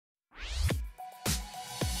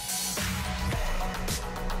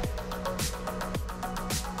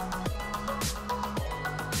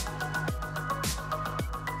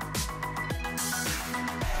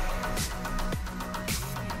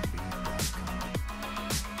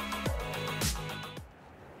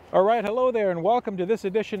All right, hello there and welcome to this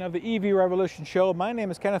edition of the EV Revolution Show. My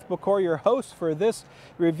name is Kenneth Bokor, your host for this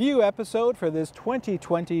review episode for this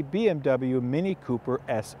 2020 BMW Mini Cooper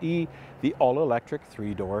SE, the all-electric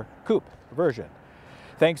three-door coupe version.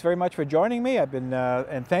 Thanks very much for joining me.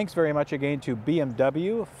 And thanks very much again to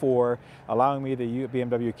BMW for allowing me,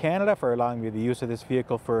 BMW Canada, for allowing me the use of this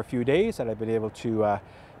vehicle for a few days, that I've been able to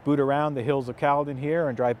boot around the hills of Caledon here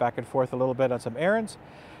and drive back and forth a little bit on some errands.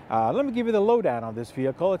 Let me give you the lowdown on this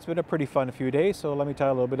vehicle. It's been a pretty fun few days, so let me tell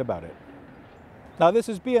you a little bit about it. Now, this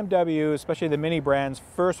is BMW, especially the Mini brand's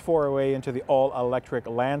first foray into the all-electric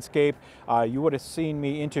landscape. You would have seen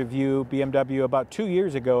me interview BMW about 2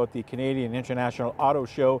 years ago at the Canadian International Auto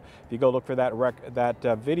Show. If you go look for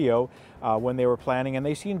that video when they were planning, and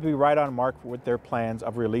they seem to be right on mark with their plans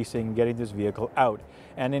of releasing, getting this vehicle out.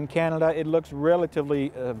 And in Canada, it looks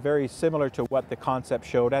relatively very similar to what the concept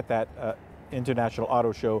showed at that International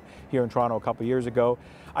Auto Show here in Toronto a couple years ago.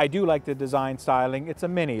 I do like the design styling. It's a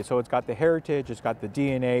Mini, so it's got the heritage, it's got the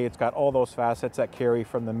DNA, it's got all those facets that carry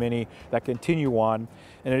from the Mini that continue on.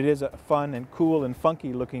 And it is a fun and cool and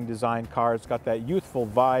funky looking design car. It's got that youthful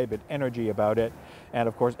vibe and energy about it. And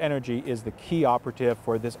of course, energy is the key operative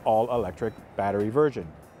for this all-electric battery version.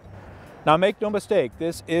 Now, make no mistake,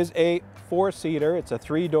 this is a four-seater. It's a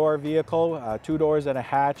three-door vehicle, 2 doors and a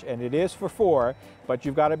hatch, and it is for four, but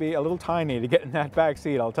you've got to be a little tiny to get in that back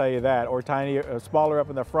seat, I'll tell you that, or tiny, smaller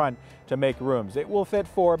up in the front to make rooms. It will fit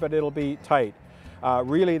four, but it'll be tight.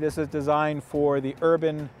 Really, this is designed for the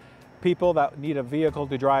urban people that need a vehicle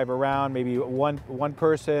to drive around, maybe one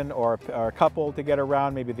person or a couple to get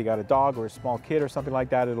around. Maybe they got a dog or a small kid or something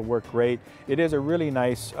like that. It'll work great. It is a really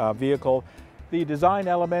nice vehicle. The design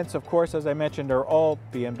elements, of course, as I mentioned, are all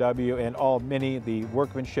BMW and all Mini. The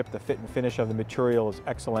workmanship, the fit and finish of the material is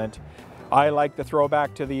excellent. I like the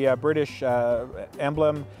throwback to the British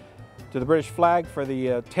emblem, to the British flag for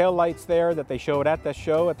the tail lights there that they showed at the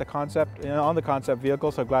show, at the concept, on the concept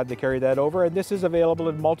vehicle. So glad they carried that over. And this is available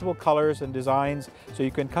in multiple colors and designs, so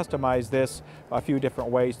you can customize this a few different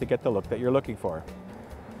ways to get the look that you're looking for.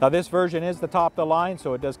 Now, this version is the top of the line,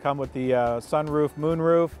 so it does come with the sunroof,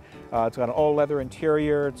 moonroof. It's got an all-leather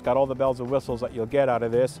interior. It's got all the bells and whistles that you'll get out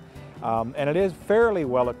of this. And it is fairly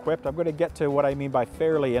well equipped. I'm going to get to what I mean by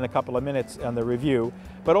fairly in a couple of minutes on the review.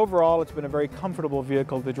 But overall, it's been a very comfortable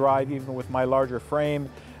vehicle to drive, even with my larger frame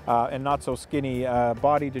and not so skinny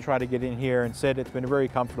body to try to get in here and sit. It's been very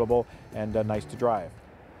comfortable and nice to drive.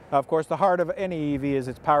 Of course, the heart of any EV is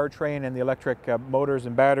its powertrain and the electric motors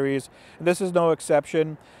and batteries. And this is no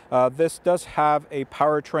exception. This does have a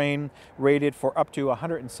powertrain rated for up to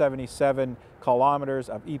 177 kilometers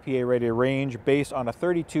of EPA-rated range based on a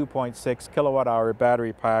 32.6 kilowatt-hour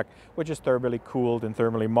battery pack, which is thermally cooled and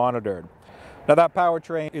thermally monitored. Now, that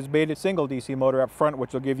powertrain is made a single DC motor up front,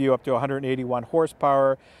 which will give you up to 181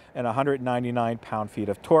 horsepower and 199 pound-feet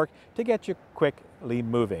of torque to get you quickly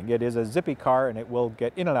moving. It is a zippy car, and it will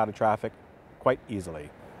get in and out of traffic quite easily.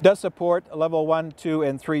 It does support level 1, 2,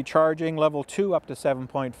 and 3 charging, level 2 up to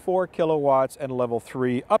 7.4 kilowatts, and level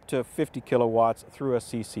 3 up to 50 kilowatts through a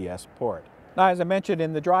CCS port. Now, as I mentioned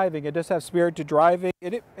in the driving, it does have spirit to driving.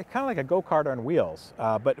 It's kind of like a go-kart on wheels,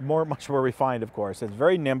 but much more refined, of course. It's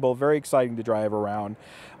very nimble, very exciting to drive around,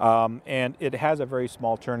 and it has a very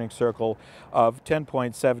small turning circle of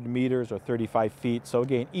 10.7 meters or 35 feet. So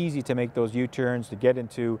again, easy to make those U-turns, to get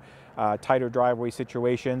into tighter driveway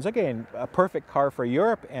situations. Again, a perfect car for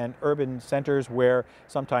Europe and urban centers where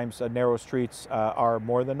sometimes narrow streets are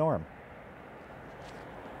more the norm.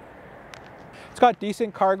 It's got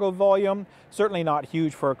decent cargo volume, certainly not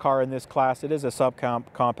huge for a car in this class. It is a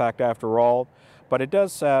subcompact after all, but it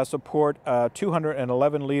does support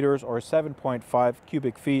 211 liters or 7.5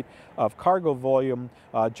 cubic feet of cargo volume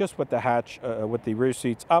just with the hatch, with the rear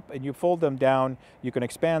seats up, and you fold them down, you can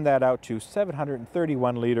expand that out to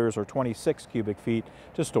 731 liters or 26 cubic feet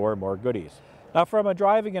to store more goodies. Now, from a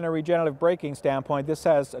driving and a regenerative braking standpoint, this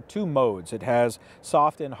has two modes. It has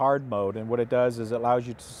soft and hard mode, and what it does is it allows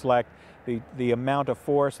you to select the amount of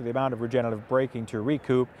force or the amount of regenerative braking to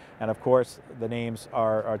recoup, and of course the names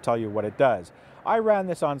tell you what it does. I ran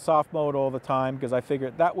this on soft mode all the time because I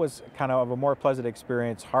figured that was kind of a more pleasant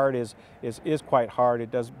experience. Hard is quite hard.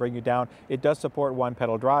 It does bring you down. It does support one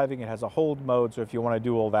pedal driving. It has a hold mode, so if you want to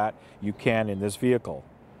do all that, you can in this vehicle.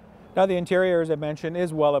 Now, the interior, as I mentioned,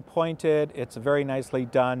 is well appointed. It's very nicely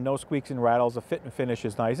done. No squeaks and rattles. The fit and finish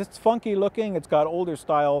is nice. It's funky looking. It's got older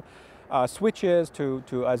style switches to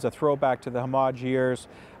as a throwback to the Hamish years.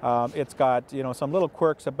 It's got, you know, some little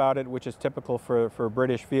quirks about it, which is typical for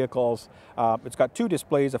British vehicles. It's got two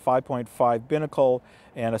displays, a 5.5 binnacle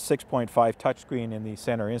and a 6.5 touchscreen in the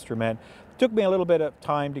center instrument. It took me a little bit of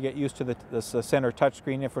time to get used to this center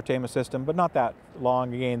touchscreen infotainment system, but not that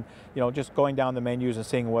long. Again, you know, just going down the menus and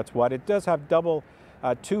seeing what's what. It does have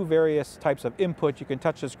two various types of input. You can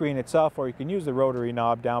touch the screen itself, or you can use the rotary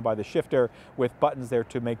knob down by the shifter with buttons there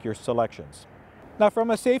to make your selections. Now, from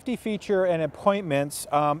a safety feature and appointments,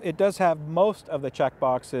 it does have most of the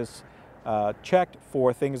checkboxes checked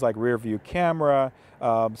for things like rear view camera,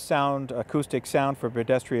 acoustic sound for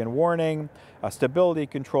pedestrian warning, stability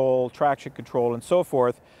control, traction control, and so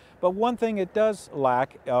forth. But one thing it does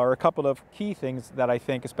lack are a couple of key things that I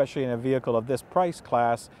think, especially in a vehicle of this price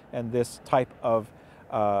class and this type of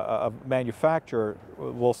manufacturer,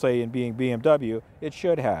 we'll say in being BMW, it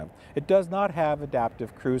should have. It does not have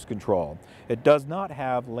adaptive cruise control. It does not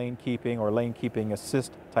have lane keeping or lane keeping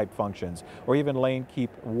assist type functions, or even lane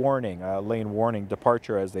warning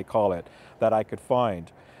departure as they call it, that I could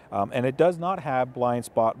find. And it does not have blind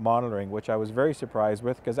spot monitoring, which I was very surprised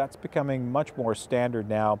with, because that's becoming much more standard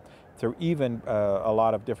now through even a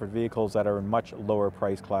lot of different vehicles that are in much lower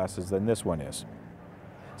price classes than this one is.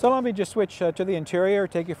 So let me just switch to the interior,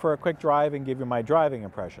 take you for a quick drive, and give you my driving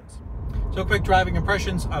impressions. So quick driving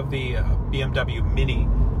impressions of the BMW Mini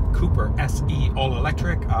Cooper SE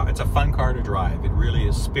all-electric. It's a fun car to drive. It really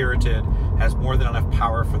is spirited, has more than enough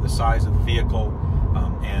power for the size of the vehicle,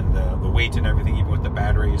 and the weight and everything, even with the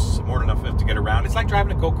batteries, more than enough to get around. It's like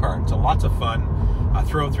driving a go-kart. So lots of fun.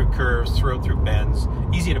 Throw it through curves, throw it through bends,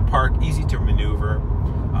 easy to park, easy to maneuver.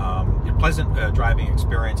 Pleasant driving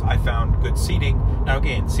experience. I found good seating. Now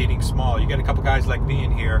again, seating small. You get a couple guys like me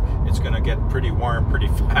in here, it's going to get pretty warm pretty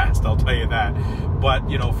fast, I'll tell you that. But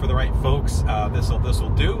you know, for the right folks, this'll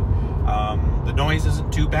do. The noise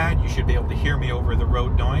isn't too bad. You should be able to hear me over the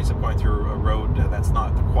road noise. I'm going through a road that's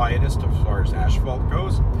not the quietest as far as asphalt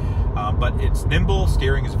goes, but it's nimble.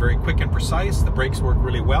 Steering is very quick and precise. The brakes work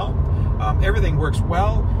really well. Everything works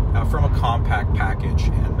well from a compact package,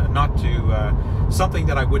 and not to something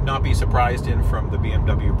that I would not be surprised in from the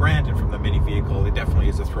BMW brand and from the Mini vehicle. It definitely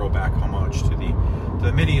is a throwback homage to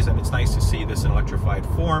the Minis, and it's nice to see this in electrified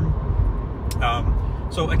form.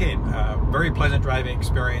 So again, very pleasant driving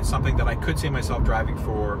experience, something that I could see myself driving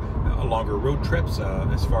for longer road trips,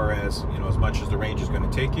 as far as, you know, as much as the range is going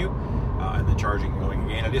to take you, and the charging going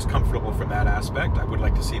again. It is comfortable from that aspect. I would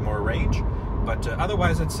like to see more range. But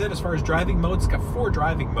otherwise, that's it. As far as driving modes, it's got 4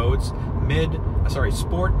 driving modes: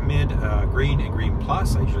 Sport, Mid, Green, and Green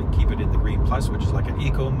Plus. I usually keep it in the Green Plus, which is like an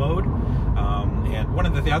eco mode. And one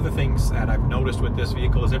of the other things that I've noticed with this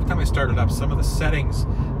vehicle is every time I start it up, some of the settings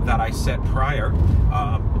that I set prior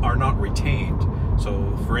are not retained.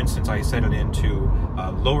 So, for instance, I set it into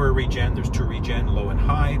lower regen. There's 2 regen, low and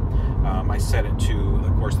high. I set it to,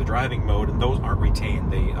 of course, the driving mode, and those aren't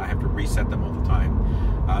retained. I have to reset them all the time.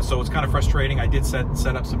 So it's kind of frustrating. I did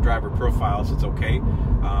set up some driver profiles. It's okay.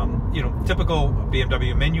 You know, typical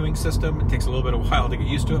BMW menuing system. It takes a little bit of a while to get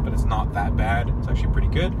used to it, but it's not that bad. It's actually pretty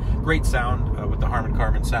good. Great sound with the Harman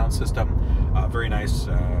Kardon sound system. Very nice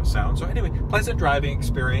sound. So anyway, pleasant driving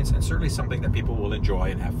experience, and certainly something that people will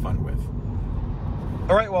enjoy and have fun with.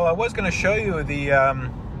 All right, well, I was going to show you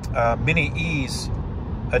the Mini E's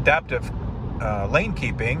adaptive lane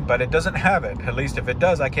keeping, but it doesn't have it. At least if it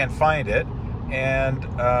does, I can't find it. And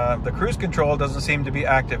the cruise control doesn't seem to be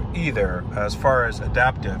active either as far as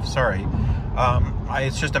adaptive. Sorry.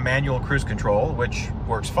 It's just a manual cruise control, which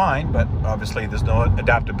works fine, but obviously there's no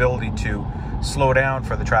adaptability to slow down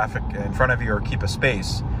for the traffic in front of you or keep a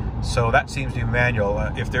space. So that seems to be manual.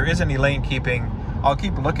 If there is any lane keeping, I'll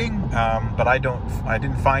keep looking, but I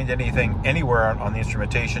didn't find anything anywhere on the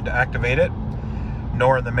instrumentation to activate it,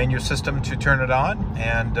 nor in the menu system to turn it on.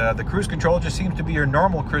 And the cruise control just seems to be your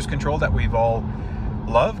normal cruise control that we've all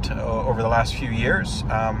loved over the last few years.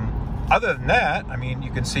 Other than that, I mean,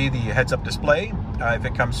 you can see the heads-up display if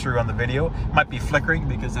it comes through on the video. It might be flickering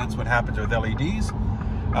because that's what happens with LEDs.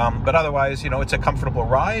 But otherwise, you know, it's a comfortable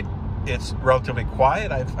ride. It's relatively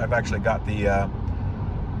quiet. I've actually got the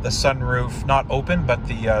sunroof not open, but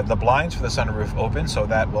the blinds for the sunroof open, so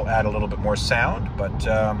that will add a little bit more sound. But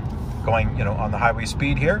going, you know, on the highway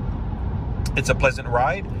speed here, it's a pleasant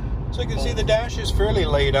ride. So you can see the dash is fairly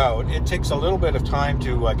laid out. It takes a little bit of time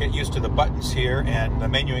to get used to the buttons here and the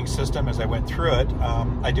menuing system as I went through it.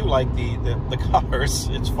 I do like the colors.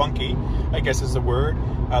 It's funky, I guess is the word.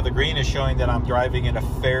 The green is showing that I'm driving in a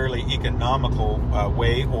fairly economical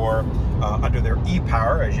way, or under their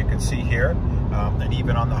e-power, as you can see here. And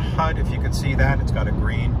even on the HUD, if you can see that, it's got a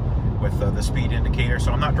green with the speed indicator,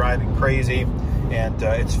 so I'm not driving crazy, and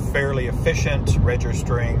it's fairly efficient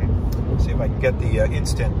registering. Let's see if I can get the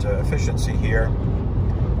instant efficiency here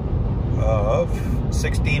of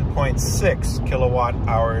 16.6 kilowatt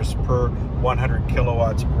hours per 100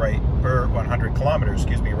 kilowatts per 100 kilometers,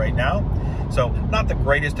 excuse me, right now. So not the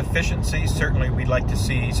greatest efficiency. Certainly we'd like to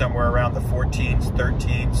see somewhere around the 14s,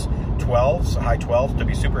 13s, 12s, high 12s to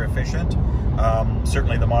be super efficient.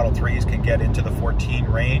 Certainly the Model 3s can get into the 14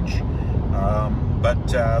 range. But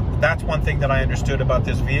that's one thing that I understood about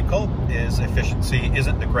this vehicle, is efficiency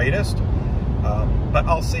isn't the greatest. But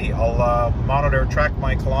I'll see. I'll monitor, track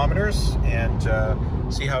my kilometers, and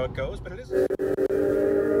see how it goes. But it is.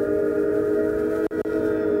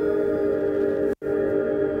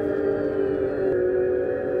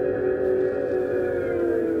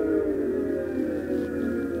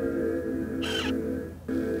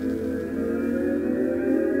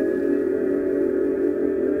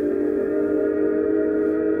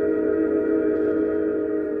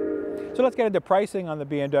 So let's get into pricing on the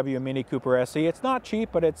BMW Mini Cooper SE. It's not cheap,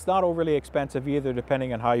 but it's not overly expensive either,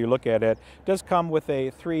 depending on how you look at it. It does come with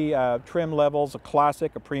three trim levels, a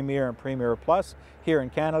Classic, a Premier, and Premier Plus here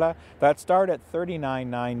in Canada. That start at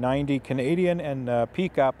 $39,990 Canadian and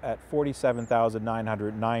peak up at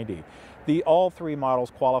 $47,990. All three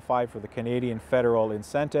models qualify for the Canadian federal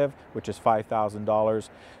incentive, which is $5,000.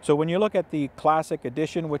 So when you look at the Classic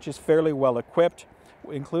Edition, which is fairly well equipped,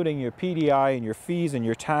 including your PDI and your fees and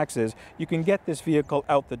your taxes, you can get this vehicle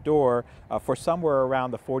out the door for somewhere around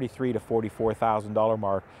the $43,000 to $44,000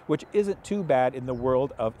 mark, which isn't too bad in the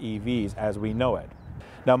world of EVs as we know it.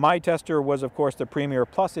 Now, my tester was, of course, the Premier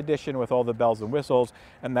Plus Edition with all the bells and whistles,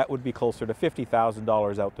 and that would be closer to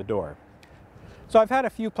 $50,000 out the door. So I've had a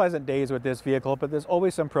few pleasant days with this vehicle, but there's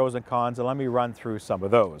always some pros and cons, and let me run through some of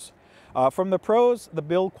those. From the pros, the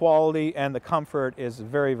build quality and the comfort is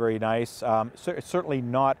very, very nice. It's certainly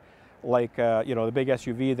not like you know, the big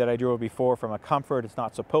SUV that I drove before. From a comfort, it's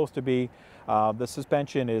not supposed to be. The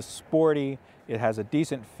suspension is sporty. It has a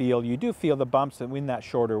decent feel. You do feel the bumps in that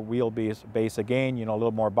shorter wheelbase again, you know, a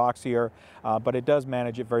little more boxier, but it does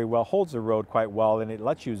manage it very well, holds the road quite well, and it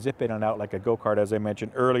lets you zip in and out like a go-kart, as I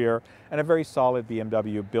mentioned earlier, and a very solid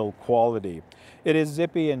BMW build quality. It is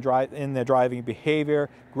zippy in the driving behavior,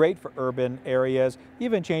 great for urban areas,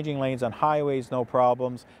 even changing lanes on highways, no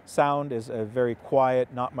problems. Sound is very quiet,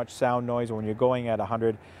 not much sound noise when you're going at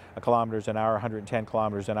 100 kilometers an hour, 110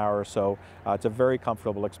 kilometers an hour or so. It's a very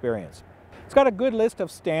comfortable experience. It's got a good list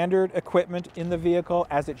of standard equipment in the vehicle,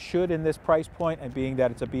 as it should in this price point, and being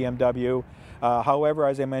that it's a BMW. However,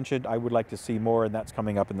 as I mentioned, I would like to see more, and that's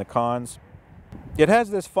coming up in the cons. It has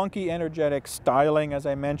this funky, energetic styling, as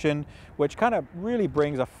I mentioned, which kind of really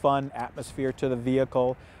brings a fun atmosphere to the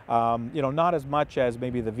vehicle. You know, not as much as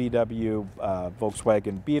maybe the VW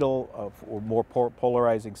Volkswagen Beetle, or more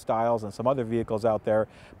polarizing styles and some other vehicles out there,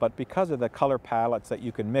 but because of the color palettes that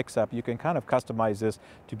you can mix up, you can kind of customize this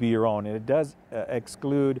to be your own. And it does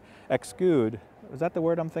exude, is that the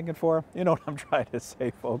word I'm thinking for? You know what I'm trying to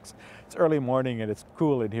say, folks. It's early morning and it's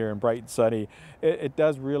cool in here and bright and sunny. It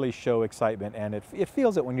does really show excitement, and it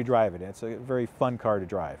feels it when you drive it. It's a very fun car to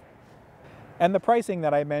drive. And the pricing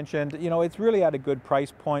that I mentioned, you know, it's really at a good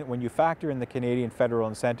price point when you factor in the Canadian federal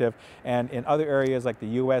incentive, and in other areas like the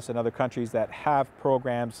US and other countries that have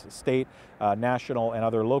programs, state, national, and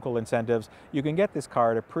other local incentives, you can get this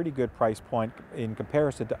car at a pretty good price point in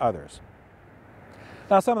comparison to others.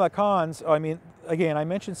 Now, some of the cons, I mean, again, I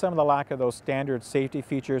mentioned some of the lack of those standard safety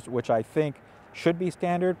features, which I think should be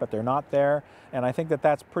standard, but they're not there. And I think that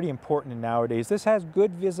that's pretty important nowadays. This has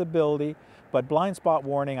good visibility, but blind spot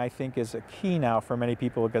warning, I think, is a key now for many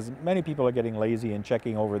people, because many people are getting lazy and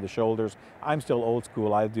checking over the shoulders. I'm still old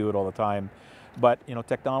school. I do it all the time. But, you know,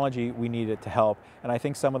 technology, we need it to help. And I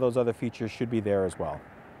think some of those other features should be there as well.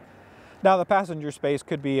 Now, the passenger space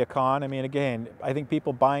could be a con. I mean, again, I think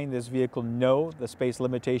people buying this vehicle know the space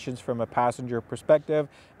limitations from a passenger perspective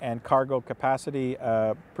and cargo capacity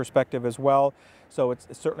perspective as well. So it's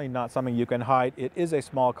certainly not something you can hide. It is a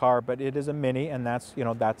small car, but it is a Mini, and that's, you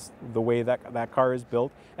know, that's the way that car is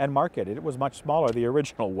built and marketed. It was much smaller, the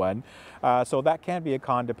original one. So that can be a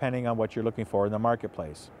con depending on what you're looking for in the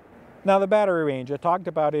marketplace. Now, the battery range, I talked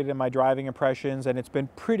about it in my driving impressions, and it's been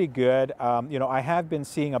pretty good. You know, I have been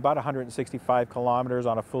seeing about 165 kilometers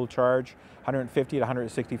on a full charge, 150 to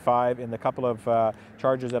 165 in the couple of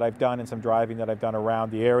charges that I've done and some driving that I've done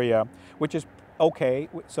around the area, which is okay.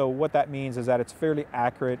 So what that means is that it's fairly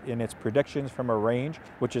accurate in its predictions from a range,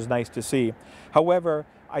 which is nice to see. However,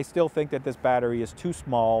 I still think that this battery is too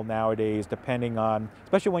small nowadays, depending on,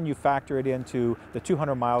 especially when you factor it into the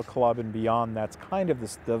 200-mile club and beyond. That's kind of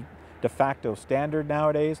the de facto standard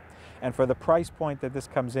nowadays. And for the price point that this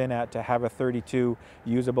comes in at, to have a 32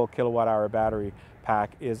 usable kilowatt-hour battery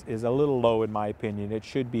pack is a little low in my opinion. It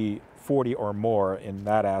should be 40 or more in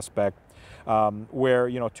that aspect, where,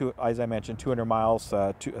 you know, as I mentioned, 200 miles,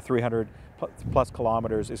 300 plus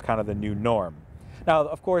kilometers is kind of the new norm. Now,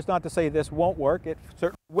 of course, not to say this won't work. It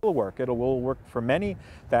certainly will work. It will work for many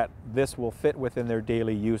that this will fit within their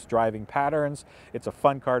daily use driving patterns. It's a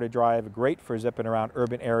fun car to drive, great for zipping around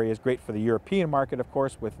urban areas, great for the European market, of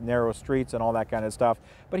course, with narrow streets and all that kind of stuff.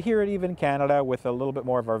 But here, even Canada, with a little bit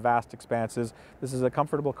more of our vast expanses, this is a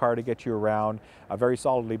comfortable car to get you around, very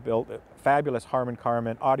solidly built, fabulous Harman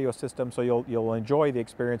Kardon audio system, so you'll enjoy the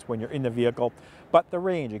experience when you're in the vehicle. But the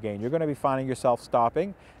range, again, you're going to be finding yourself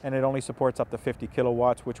stopping, and it only supports up to 50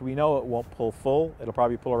 kilowatts, which we know it won't pull full. It'll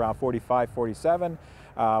probably pull around 45, 47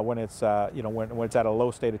 when it's you know, when it's at a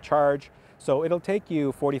low state of charge. So it'll take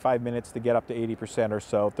you 45 minutes to get up to 80% or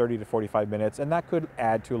so, 30 to 45 minutes, and that could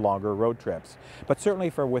add to longer road trips. But certainly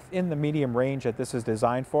for within the medium range that this is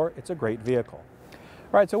designed for, it's a great vehicle.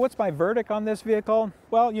 All right, so what's my verdict on this vehicle?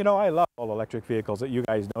 Well, you know, I love all electric vehicles, you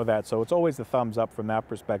guys know that, so it's always a thumbs up from that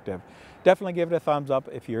perspective. Definitely give it a thumbs up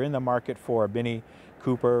if you're in the market for a Mini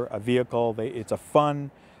Cooper, a vehicle. It's a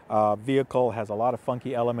fun vehicle, has a lot of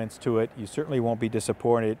funky elements to it. You certainly won't be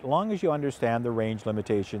disappointed as long as you understand the range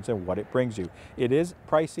limitations and what it brings you. It is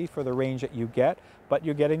pricey for the range that you get, but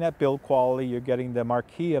you're getting that build quality, you're getting the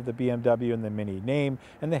marquee of the BMW and the Mini name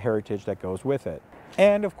and the heritage that goes with it.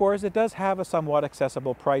 And of course, it does have a somewhat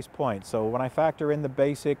accessible price point. So when I factor in the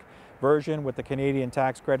basic version with the Canadian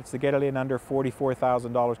tax credits to get it in under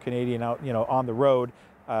 $44,000 Canadian out, you know, on the road,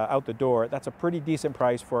 out the door, that's a pretty decent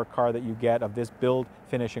price for a car that you get of this build,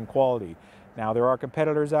 finish, and quality. Now, there are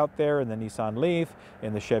competitors out there in the Nissan Leaf,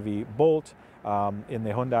 in the Chevy Bolt, in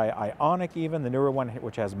the Hyundai Ioniq even, the newer one,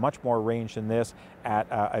 which has much more range than this, at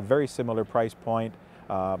a very similar price point.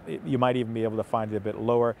 You might even be able to find it a bit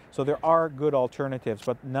lower. So there are good alternatives,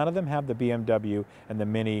 but none of them have the BMW and the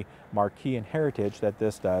Mini marquee and heritage that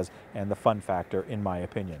this does, and the fun factor, in my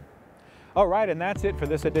opinion. All right, and that's it for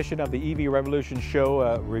this edition of the EV Revolution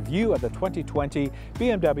Show review of the 2020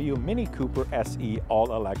 BMW Mini Cooper SE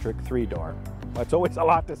all-electric 3-door. That's always a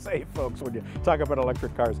lot to say, folks, when you talk about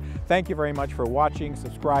electric cars. Thank you very much for watching,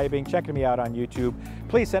 subscribing, checking me out on YouTube.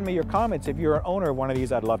 Please send me your comments. If you're an owner of one of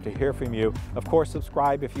these, I'd love to hear from you. Of course,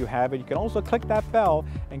 subscribe if you haven't. You can also click that bell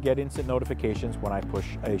and get instant notifications when I push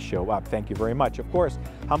a show up. Thank you very much. Of course,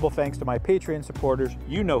 humble thanks to my Patreon supporters.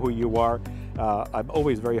 You know who you are. I'm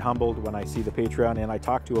always very humbled when I see the Patreon, and I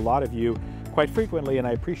talk to a lot of you quite frequently, and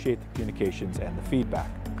I appreciate the communications and the feedback.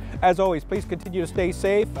 As always, please continue to stay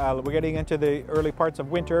safe. We're getting into the early parts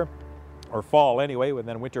of winter, or fall anyway, and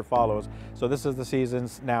then winter follows. So this is the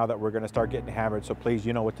seasons now that we're going to start getting hammered, so please,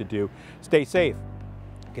 you know what to do. Stay safe.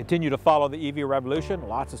 Continue to follow the EV Revolution.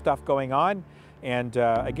 Lots of stuff going on. And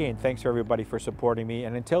again, thanks for everybody for supporting me.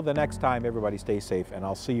 And until the next time, everybody stay safe, and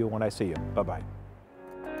I'll see you when I see you. Bye-bye.